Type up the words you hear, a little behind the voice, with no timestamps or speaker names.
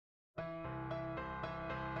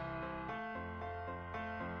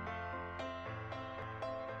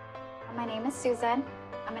My name is Susan.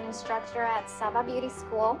 I'm an instructor at SABA Beauty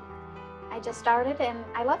School. I just started and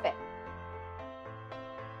I love it.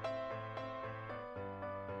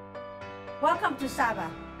 Welcome to SABA.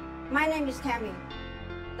 My name is Tammy.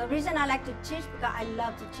 The reason I like to teach because I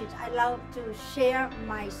love to teach. I love to share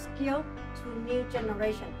my skill to new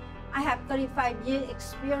generation. I have 35 years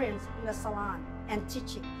experience in the salon and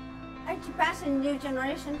teaching. I to pass in new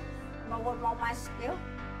generation more my skill.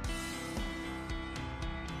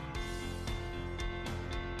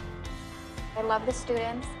 I love the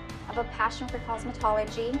students. I have a passion for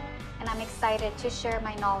cosmetology, and I'm excited to share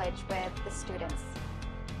my knowledge with the students.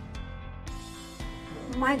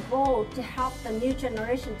 My goal to help the new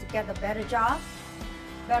generation to get a better job,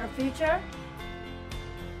 better future,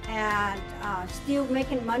 and still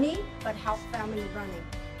making money, but help family running.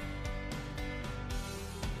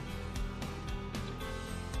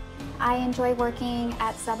 I enjoy working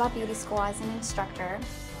at SABA Beauty School as an instructor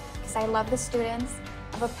because I love the students.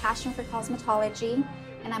 I have a passion for cosmetology,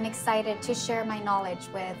 and I'm excited to share my knowledge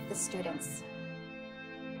with the students.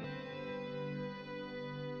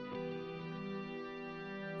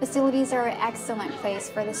 Facilities are an excellent place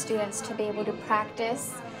for the students to be able to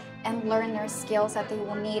practice and learn their skills that they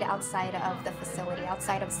will need outside of the facility,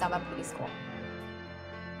 outside of SABA Beauty School.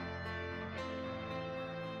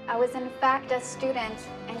 I was in fact a student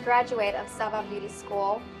and graduate of SABA Beauty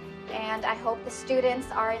School, and I hope the students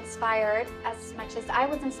are inspired as much as I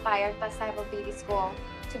was inspired by SABA Beauty School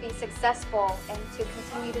to be successful and to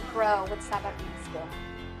continue to grow with SABA Beauty School.